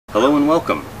Hello and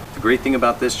welcome. The great thing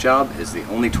about this job is the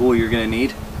only tool you're going to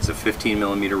need is a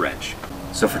 15mm wrench.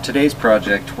 So for today's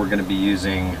project we're going to be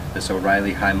using this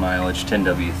O'Reilly high mileage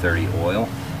 10W30 oil.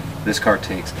 This car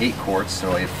takes 8 quarts,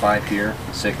 so I have 5 here,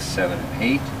 6, 7, and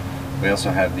 8. We also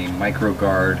have the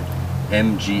MicroGuard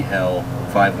MGL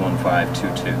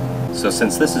 51522. So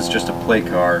since this is just a play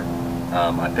car,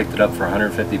 I picked it up for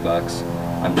 150 bucks.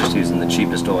 I'm just using the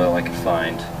cheapest oil I could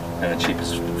find and the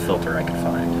cheapest filter I could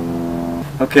find.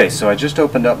 Okay, so I just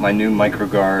opened up my new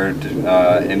MicroGuard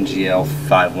MGL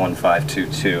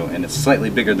 51522, and it's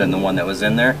slightly bigger than the one that was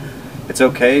in there. It's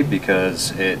okay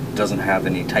because it doesn't have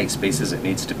any tight spaces it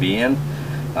needs to be in.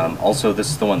 Also, this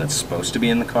is the one that's supposed to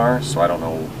be in the car, so I don't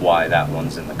know why that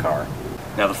one's in the car.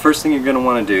 Now the first thing you're going to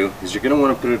want to do is you're going to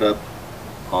want to put it up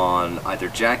on either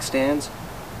jack stands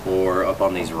or up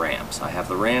on these ramps. I have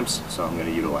the ramps, so I'm going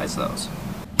to utilize those.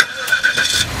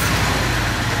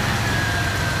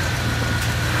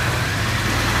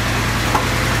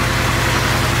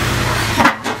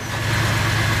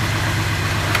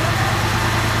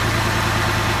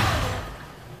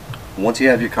 Once you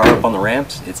have your car up on the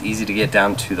ramps, it's easy to get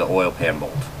down to the oil pan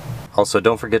bolt. Also,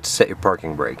 don't forget to set your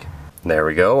parking brake. There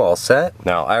we go, all set.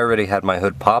 Now, I already had my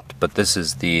hood popped, but this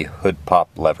is the hood pop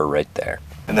lever right there.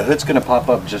 And the hood's gonna pop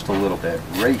up just a little bit.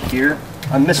 Right here,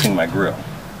 I'm missing my grill.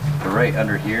 But right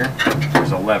under here,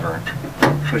 there's a lever.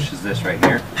 Pushes this right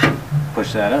here.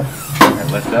 Push that up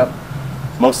and lift up.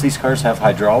 Most of these cars have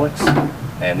hydraulics,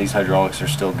 and these hydraulics are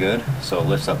still good, so it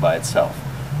lifts up by itself.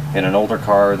 In an older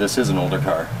car, this is an older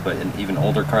car, but in even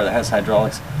older car that has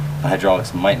hydraulics, the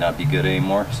hydraulics might not be good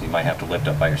anymore, so you might have to lift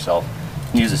up by yourself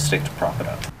and use a stick to prop it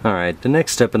up. Alright, the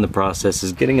next step in the process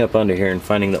is getting up under here and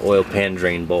finding the oil pan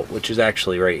drain bolt, which is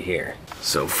actually right here.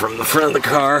 So from the front of the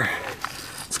car,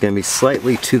 it's going to be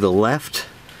slightly to the left.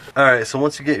 Alright, so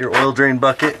once you get your oil drain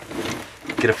bucket,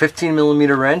 get a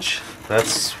 15mm wrench.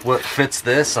 That's what fits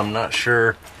this. I'm not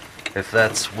sure if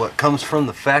that's what comes from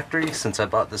the factory since I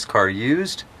bought this car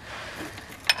used.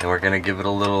 And we're going to give it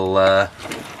a little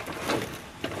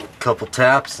couple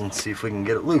taps and see if we can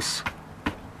get it loose.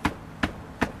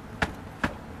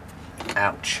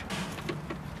 Ouch.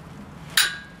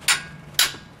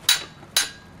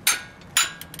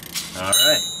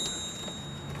 Alright.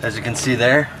 As you can see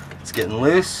there, it's getting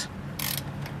loose.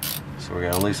 So we're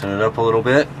going to loosen it up a little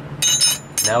bit.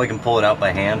 Now we can pull it out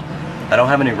by hand. I don't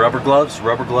have any rubber gloves.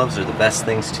 Rubber gloves are the best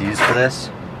things to use for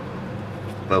this.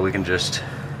 But we can just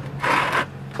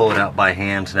pull it out by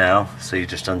hand now. So you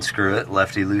just unscrew it,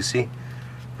 lefty loosey,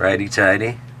 righty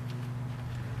tighty.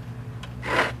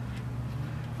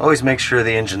 Always make sure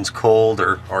the engine's cold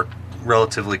or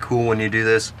relatively cool when you do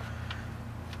this.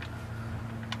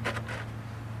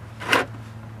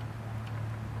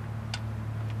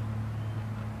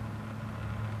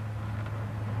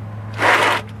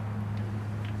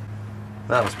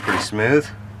 That was pretty smooth.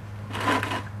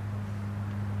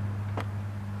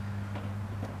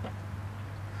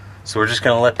 So we're just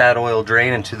going to let that oil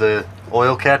drain into the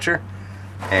oil catcher,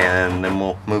 and then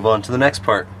we'll move on to the next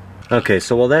part. Okay,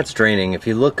 so while that's draining, if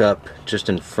you look up just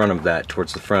in front of that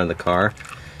towards the front of the car,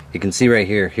 you can see right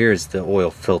here, here's the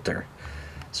oil filter.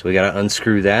 So we got to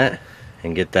unscrew that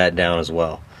and get that down as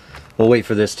well. We'll wait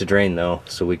for this to drain though,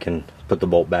 so we can put the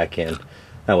bolt back in.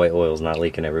 That way oil's not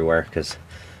leaking everywhere, because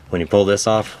when you pull this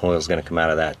off, oil's going to come out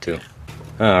of that too.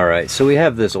 Alright, so we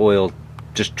have this oil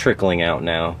just trickling out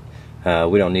now.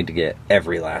 We don't need to get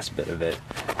every last bit of it.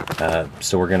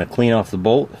 So we're going to clean off the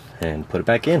bolt and put it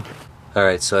back in.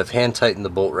 Alright, so I've hand tightened the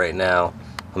bolt right now.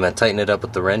 I'm going to tighten it up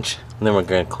with the wrench, and then we're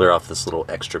going to clear off this little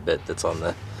extra bit that's on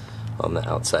the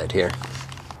outside here.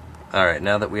 Alright,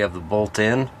 now that we have the bolt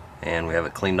in and we have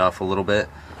it cleaned off a little bit,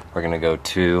 we're going to go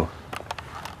to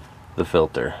the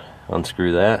filter.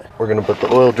 Unscrew that. We're going to put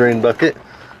the oil drain bucket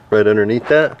right underneath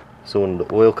that, so when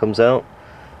the oil comes out,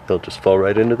 it'll just fall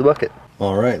right into the bucket.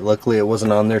 Alright, luckily it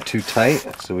wasn't on there too tight,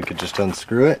 so we could just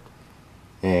unscrew it.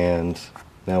 And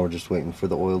now we're just waiting for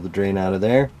the oil to drain out of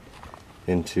there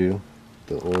into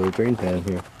the oil drain pan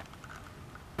here.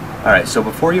 Alright, so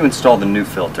before you install the new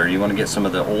filter, you want to get some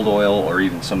of the old oil or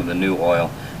even some of the new oil.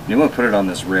 You want to put it on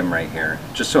this rim right here,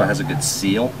 just so it has a good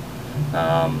seal.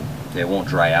 It won't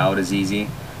dry out as easy.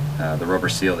 The rubber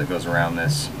seal that goes around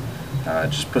this.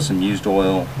 Just put some used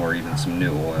oil or even some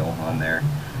new oil on there.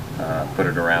 Put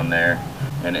it around there,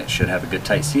 and it should have a good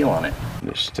tight seal on it.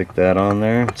 Just stick that on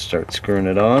there and start screwing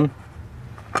it on.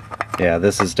 Yeah,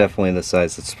 this is definitely the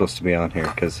size that's supposed to be on here,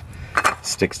 because it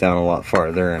sticks down a lot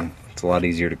farther and it's a lot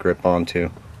easier to grip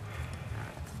onto.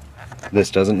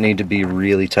 This doesn't need to be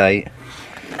really tight,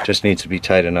 just needs to be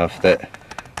tight enough that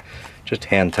just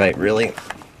hand tight really.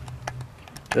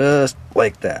 Just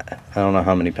like that. I don't know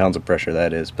how many pounds of pressure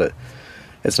that is, but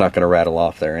it's not going to rattle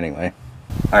off there anyway.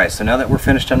 Alright, so now that we're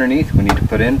finished underneath, we need to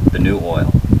put in the new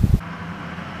oil.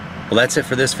 Well, that's it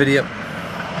for this video.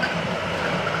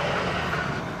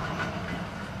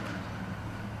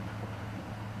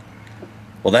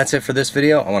 Well, that's it for this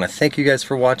video. I want to thank you guys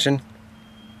for watching.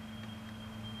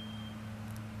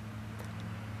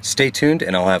 Stay tuned,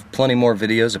 and I'll have plenty more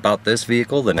videos about this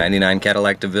vehicle, the 99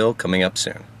 Cadillac Deville, coming up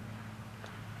soon.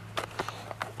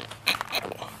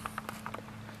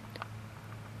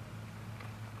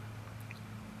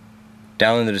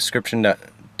 Down in the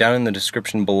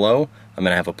description below, I'm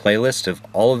going to have a playlist of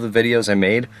all of the videos I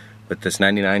made with this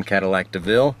 99 Cadillac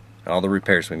Deville and all the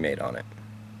repairs we made on it.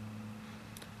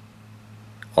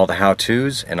 All the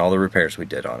how-tos and all the repairs we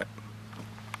did on it.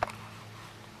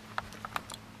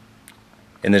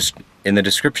 In the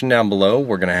description down below, I'm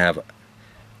going to have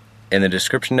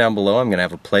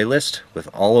a playlist with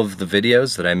all of the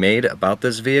videos that I made about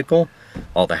this vehicle,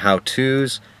 all the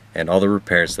how-tos, and all the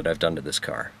repairs that I've done to this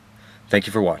car. Thank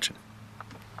you for watching.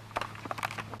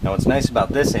 Now what's nice about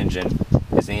this engine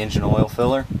is the engine oil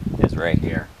filler is right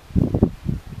here.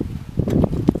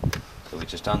 So we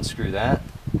just unscrew that,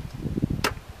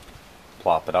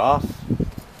 plop it off,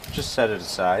 just set it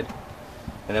aside,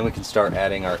 and then we can start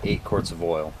adding our 8 quarts of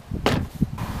oil.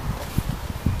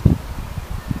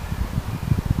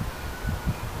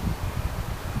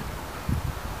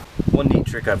 One neat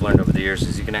trick I've learned over the years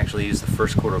is you can actually use the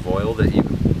first quart of oil that you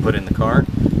put in the car.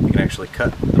 You can actually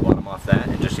cut the bottom off that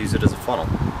and just use it as a funnel.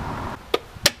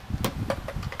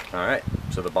 Alright,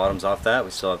 so the bottom's off that,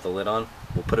 we still have the lid on.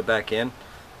 We'll put it back in, and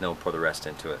then we'll pour the rest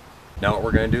into it. Now what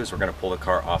we're going to do is we're going to pull the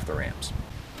car off the ramps.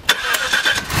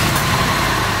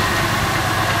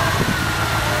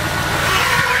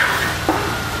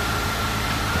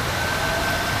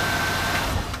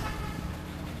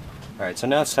 Alright, so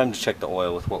now it's time to check the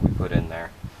oil with what we put in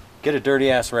there. Get a dirty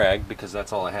ass rag, because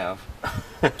that's all I have.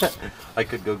 I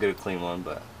could go get a clean one,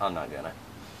 but I'm not gonna.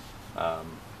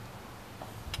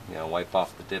 You know, wipe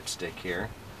off the dipstick here.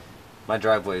 My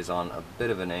driveway is on a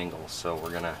bit of an angle, so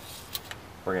we're gonna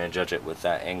judge it with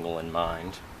that angle in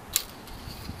mind.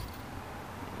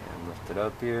 And lift it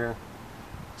up here.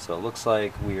 So it looks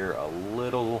like we're a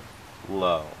little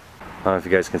low. I don't know if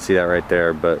you guys can see that right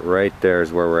there, but right there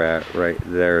is where we're at. Right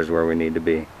there is where we need to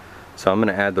be. So I'm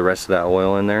going to add the rest of that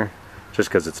oil in there, just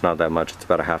because it's not that much. It's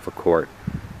about a half a quart,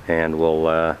 and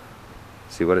we'll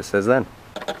see what it says then.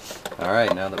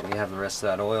 Alright, now that we have the rest of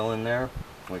that oil in there,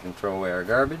 we can throw away our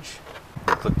garbage.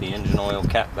 We'll put the engine oil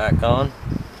cap back on,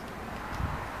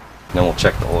 then we'll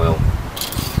check the oil.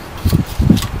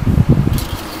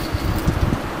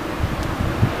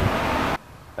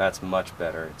 That's much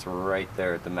better. It's right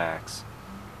there at the max,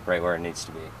 right where it needs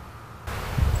to be.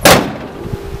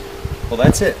 Well,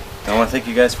 that's it. I want to thank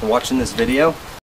you guys for watching this video.